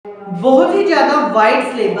बहुत ही ज़्यादा wide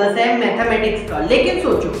syllabus है मैथमेटिक्स का, लेकिन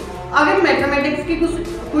सोचो अगर मैथमेटिक्स की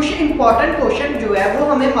कुछ इंपॉर्टेंट क्वेश्चन जो है वो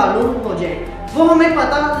हमें मालूम हो जाए, वो हमें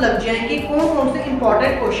पता लग जाए कि कौन कौन से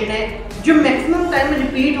इंपॉर्टेंट क्वेश्चन है जो मैक्सिमम टाइम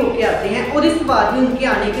रिपीट होके आते हैं और इस बार भी उनके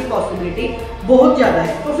आने की पॉसिबिलिटी बहुत ज़्यादा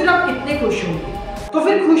है, तो फिर आप कितने खुश होंगे? तो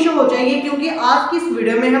फिर खुश हो जाइए, क्योंकि आज की इस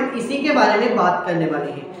वीडियो में हम इसी के बारे में बात करने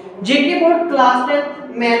वाले हैं। जेके बोर्ड क्लास 10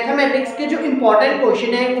 मैथमेटिक्स के जो इंपॉर्टेंट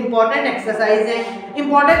क्वेश्चन है, इंपॉर्टेंट एक्सरसाइज है,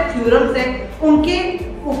 इंपॉर्टेंट थ्योरम्स है, उनके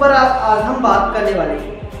ऊपर आज हम बात करने वाले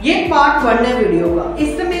हैं। ये पार्ट 1 है वीडियो का।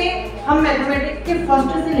 इसमें हम मैथमेटिक्स के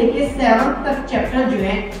फर्स्ट से लेके 7 तक चैप्टर जो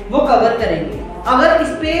है वो कवर करेंगे। अगर इस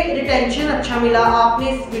पे रिटेंशन अच्छा मिला, आपने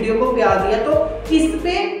इस वीडियो को प्यार दिया, तो इस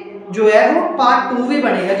पे जो है वो पार्ट 2 भी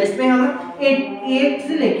बनेगा, जिसमें हम 8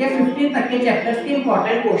 से लेके 15 तक के चैप्टर्स के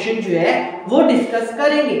इंपॉर्टेंट क्वेश्चन जो है वो डिस्कस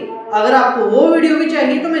करेंगे। अगर आपको वो वीडियो भी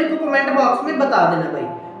चाहिए तो मेरे को कमेंट बॉक्स में बता देना भाई।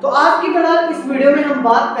 तो आज की फिलहाल इस वीडियो में हम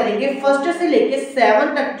बात करेंगे फर्स्ट से लेके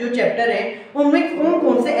 7 तक जो चैप्टर है उनमें कौन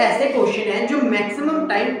कौन से ऐसे क्वेश्चन हैं जो मैक्सिमम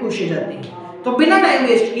टाइम पूछे जाते हैं। तो बिना टाइम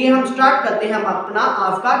वेस्ट किए हम स्टार्ट करते हैं हम अपना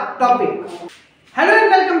आज का topic. Hello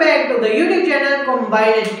and welcome back to the YouTube channel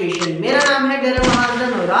combined education. मेरा नाम है गौरव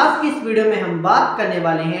महाजन और आज की इस वीडियो में हम बात करने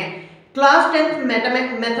वाले हैं क्लास 10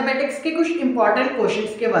 मैथमेटिक्स के कुछ इंपॉर्टेंट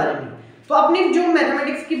क्वेश्चंस के बारे में। तो अपनी जो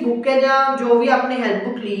मैथमेटिक्स की बुक है या जो भी आपने हेल्प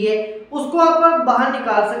बुक ली है उसको आप बाहर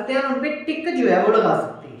निकाल सकते हैं और उन पे टिक जो है वो लगा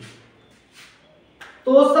सकते हैं।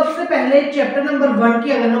 तो सबसे पहले चैप्टर नंबर 1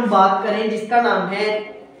 की अगर हम बात करें, जिसका नाम है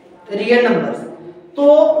रियल नंबर्स, तो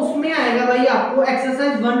उसमें आएगा भाई आपको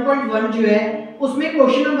एक्सरसाइज 1.1 जो है उसमें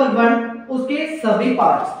क्वेश्चन नंबर 1 उसके सभी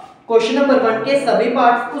पार्ट्स, क्वेश्चन नंबर 1 के सभी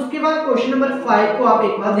पार्ट्स। उसके बाद क्वेश्चन नंबर 5 को आप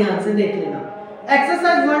एक बार ध्यान से देख लेना।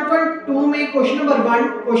 एक्सरसाइज 1.2 में क्वेश्चन नंबर 1,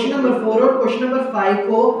 क्वेश्चन नंबर 4 और क्वेश्चन नंबर 5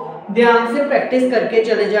 को ध्यान से प्रैक्टिस करके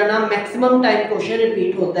चले जाना। मैक्सिमम टाइम क्वेश्चन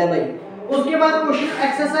रिपीट होता है भाई। उसके बाद क्वेश्चन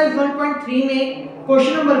एक्सरसाइज 1.3 में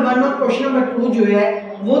क्वेश्चन नंबर 1 और क्वेश्चन नंबर 2 जो है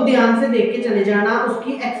वो ध्यान से देख के चले जाना।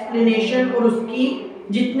 उसकी एक्सप्लेनेशन और उसकी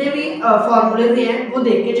जितने भी फॉर्मूलेज हैं वो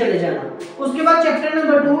देख के चले जाना। उसके बाद चैप्टर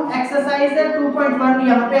नंबर 2 एक्सरसाइज 2.1,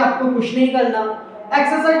 यहाँ पे आपको कुछ नहीं करना।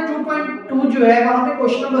 एक्सरसाइज 2.2 जो है वहां पे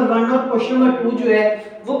क्वेश्चन नंबर 1 और क्वेश्चन नंबर 2 जो है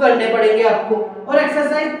वो करने पड़ेंगे आपको। और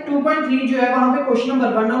एक्सरसाइज 2.3 जो है वहां पे क्वेश्चन नंबर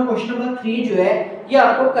 1 और क्वेश्चन नंबर 3 जो है ये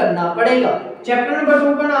आपको करना पड़ेगा। चैप्टर नंबर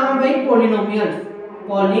 2 का नाम है भाई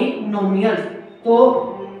पॉलिनोमियल्स। तो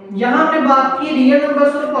यहाँ हमने बात की रियल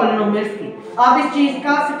नंबर्स और पॉलिनोमियल्स की। आप इस चीज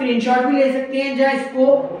का स्क्रीनशॉट भी ले सकते हैं या इसको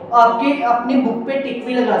आपके अपनी बुक पे टिक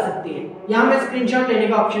भी लगा सकते हैं। यहाँ मैं स्क्रीनशॉट लेने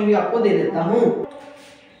का ऑप्शन भी आपको दे देता हूँ।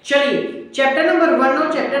 चलिए चैप्टर नंबर 1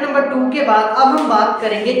 और चैप्टर नंबर 2 के बाद अब हम बात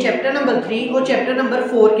करेंगे चैप्टर नंबर 3 और चैप्टर नंबर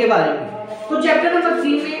 4 के बारे में। तो चैप्टर नंबर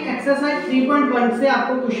 3 में एक्सरसाइज 3.1 से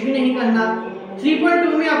आपको कुछ भी नहीं करना।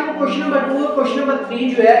 3.2 में आपको क्वेश्चन नंबर 2 और क्वेश्चन नंबर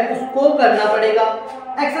 3 जो है उसको करना पड़ेगा।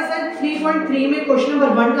 एक्सरसाइज 3.3 में क्वेश्चन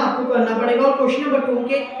नंबर 1 आपको करना पड़ेगा और क्वेश्चन नंबर 2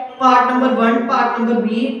 के part number 1, part number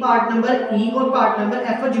B, part number ई और पार्ट नंबर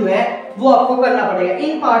एफ जो है वो आपको करना पड़ेगा।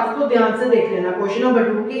 इन पार्ट्स को ध्यान से देख लेना, क्वेश्चन नंबर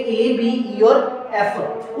 2 के ए, बी, ई और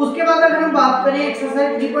एफ। उसके बाद अगर हम बात करें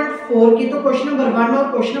एक्सरसाइज 3.4 की, तो क्वेश्चन नंबर 1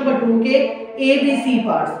 और क्वेश्चन नंबर 2 के ए, बी, सी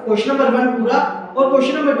पार्ट्स, क्वेश्चन नंबर 1 पूरा और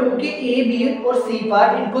क्वेश्चन नंबर 2 के ए, बी और सी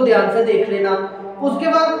पार्ट, इनको ध्यान से देख लेना। उसके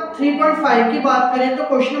बाद 3.5 की बात करें तो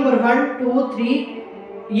क्वेश्चन नंबर 1, 2, 3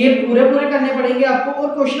 ये पूरे करने पड़ेंगे आपको और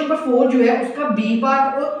क्वेश्चन नंबर 4 जो है उसका बी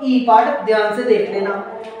पार्ट और ई पार्ट ध्यान से देख लेना।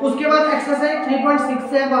 उसके बाद एक्सरसाइज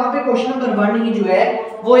 3.6 है, वहां पे क्वेश्चन नंबर 1 ही जो है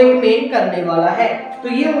वो एक मेन करने वाला है। तो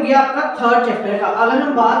ये हो गया आपका थर्ड चैप्टर का। अगर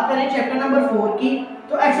हम बात करें चैप्टर नंबर 4 की,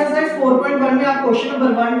 तो एक्सरसाइज 4.1 में आप क्वेश्चन नंबर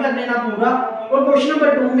 1 कर लेना पूरा और क्वेश्चन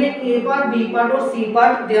नंबर 2 में ए पार्ट, बी पार्ट और सी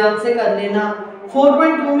पार्ट ध्यान से कर लेना।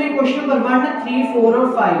 4.2 में क्वेश्चन नंबर 1, 3, 4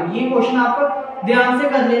 और 5 ये क्वेश्चन आप ध्यान से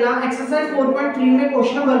कर लेना। एक्सरसाइज 4.3 में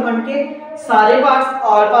क्वेश्चन नंबर 1 के सारे पार्ट्स,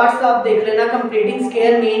 ऑल पार्ट्स आप देख लेना। कंप्लीटिंग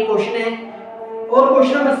स्क्वायर मेन क्वेश्चन है और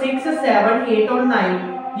क्वेश्चन नंबर 6, 7, 8 और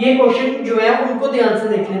 9 ये क्वेश्चन जो है उनको ध्यान से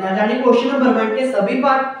देख लेना, यानी क्वेश्चन नंबर 1 के सभी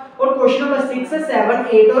पार्ट और क्वेश्चन नंबर 6, 7,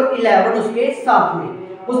 8 और 11 उसके साथ में।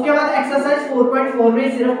 उसके बाद एक्सरसाइज 4.4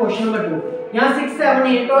 में सिर्फ क्वेश्चन नंबर 2, यहाँ 6, 7,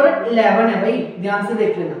 8 और 11 है भाई, ध्यान से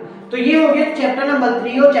देख लेना। तो ये हो गया चैप्टर नंबर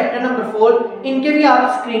 3 और चैप्टर नंबर 4, इनके भी आप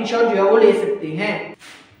स्क्रीनशॉट जो है वो ले सकते हैं।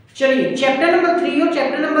 चलिए चैप्टर नंबर 3 और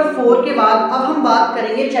चैप्टर नंबर 4 के बाद अब हम बात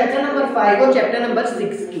करेंगे चैप्टर नंबर 5 और चैप्टर नंबर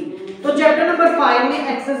 6 की। तो चैप्टर नंबर 5 में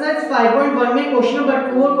एक्सरसाइज 5.1 में क्वेश्चन नंबर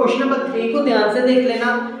 2 और क्वेश्चन नंबर 3 को ध्यान से देख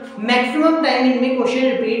लेना। मैक्सिमम टाइम इनमें क्वेश्चन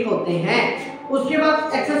रिपीट होते हैं। उसके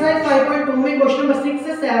बाद एक्सरसाइज 5.2 में क्वेश्चन नंबर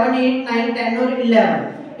 6, 7, 8, 9, 10 और 11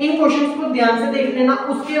 इन क्वेश्चंस को ध्यान से देख लेना।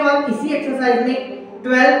 उसके बाद इसी एक्सरसाइज में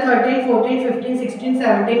 12, 13, 14, 15, 16,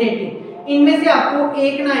 17, 18 इनमें से आपको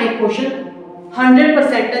एक ना एक क्वेश्चन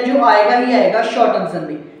 100% है जो आएगा ही आएगा शॉर्ट आंसर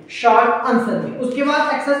में। शॉर्ट आंसर में। उसके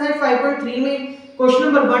बाद एक्सरसाइज 5.3 में क्वेश्चन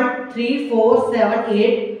नंबर 1, 3, 4, 7,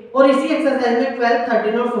 8 और इसी एक्सरसाइज में 12,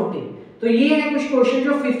 13 और 14। तो ये है कुछ क्वेश्चन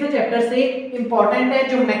जो 5th चैप्टर से इंपॉर्टेंट है,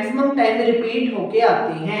 जो मैक्सिमम टाइम में रिपीट होके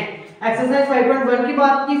आते हैं। एक्सरसाइज 5.1 की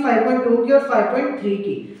बात की, 5.2 की और 5.3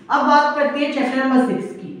 की। अब बात करते हैं चैप्टर नंबर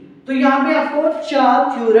 6 की। तो यहाँ पे आपको 4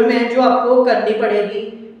 थ्योरम है जो आपको करनी पड़ेगी।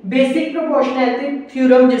 बेसिक प्रोपोर्शनैलिटी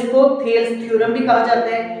थ्योरम, जिसको थेल्स थ्योरम भी कहा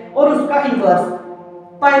जाता है, और उसका inverse,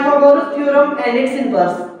 Pythagoras theorem and it's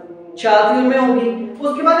inverse, 4 theorem में होगी।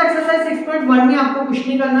 उसके बाद एक्सरसाइज 6.1 में आपको कुछ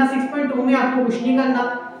नहीं करना, 6.2 में आपको कुछ नहीं करना,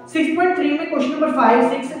 6.3 में क्वेश्चन नंबर 5,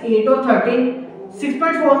 6, 8 और 13,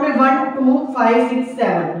 6.4 में 1, 2, 5, 6,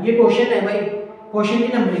 7 ये क्वेश्चन है भाई, क्वेश्चन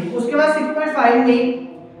की नंबरिंग। उसके बाद 6.5 में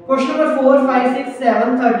क्वेश्चन नंबर 4, 5, 6,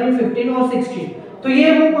 7, 13, 15 और 16। तो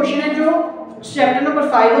ये वो क्वेश्चन है जो चैप्टर नंबर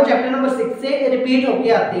 5 और चैप्टर नंबर 6 से रिपीट होके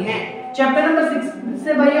आते हैं। चैप्टर नंबर 6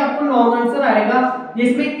 से भाई आपको लॉन्ग आंसर आएगा,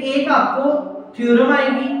 जिसमें एक आपको थ्योरम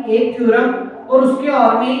आएगी, एक थ्योरम, और उसके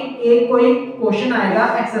और में एक कोई क्वेश्चन आएगा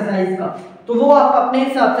एक्सरसाइज का। तो वो आप अपने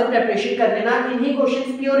हिसाब से प्रिपरेशन कर लेना इन्हीं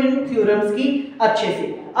क्वेश्चंस की और इन थ्योरम्स की अच्छे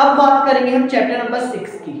से। अब बात करेंगे हम चैप्टर नंबर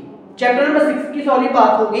 6 की। चैप्टर नंबर 6 की सॉरी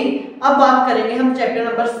बात हो गई। अब बात करेंगे हम चैप्टर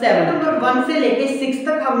नंबर 7। नंबर 1 से लेके 6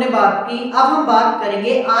 तक हमने बात की। अब हम बात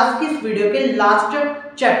करेंगे आज की इस वीडियो के लास्ट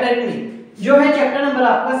चैप्टर में, जो है चैप्टर नंबर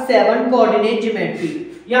आपका 7 कोऑर्डिनेट ज्योमेट्री।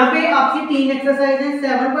 यहाँ पे आपकी 3 एक्सरसाइज है।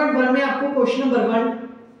 7.1 में आपको क्वेश्चन नंबर 1,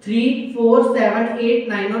 3, 4, 7, 8,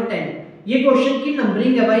 9 और 10 ये क्वेश्चन की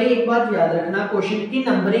नंबरिंग है भाई, एक बात याद रखना, क्वेश्चन की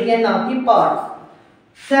नंबरिंग है, ना कि पार्ट्स।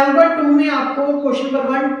 7.2 में आपको क्वेश्चन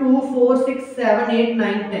नंबर 1, 2, 4, 6, 7, 8,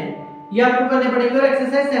 9, 10 ये आपको करने पड़ेंगे। और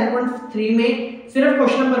एक्सरसाइज 7.3 में सिर्फ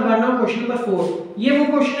क्वेश्चन नंबर 1 और क्वेश्चन नंबर 4 ये वो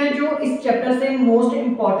क्वेश्चन है जो इस चैप्टर से मोस्ट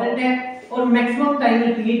इंपॉर्टेंट है और मैक्सिमम टाइम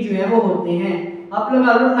रिपीट जो है वो होते हैं। आप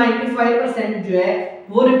लगा लो 95% जो है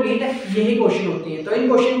वो रिपीट यही क्वेश्चन होते हैं। तो इन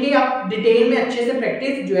क्वेश्चन की आप डिटेल में अच्छे से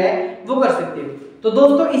प्रैक्टिस जो है वो कर सकते हो। तो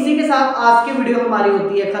दोस्तों इसी के साथ आज की वीडियो हमारी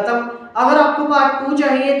होती है खत्म। अगर आपको पार्ट 2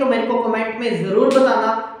 चाहिए तो मेरे को कमेंट में जरूर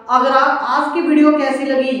बताना। अगर आप आज की वीडियो कैसी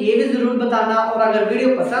लगी ये भी जरूर बताना, और अगर वीडियो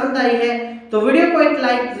पसंद आई है तो वीडियो को एक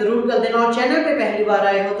लाइक जरूर कर देना, और चैनल पे पहली बार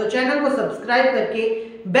आए हो तो चैनल को सब्सक्राइब करके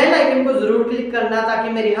बेल आइकन को जरूर क्लिक करना, ताकि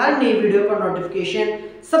मेरी हर नई वीडियो का नोटिफिकेशन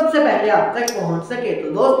सबसे पहले आप तक पहुंच सके।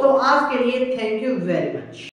 तो दोस्तों आज के लिए थैंक यू वेरी मच।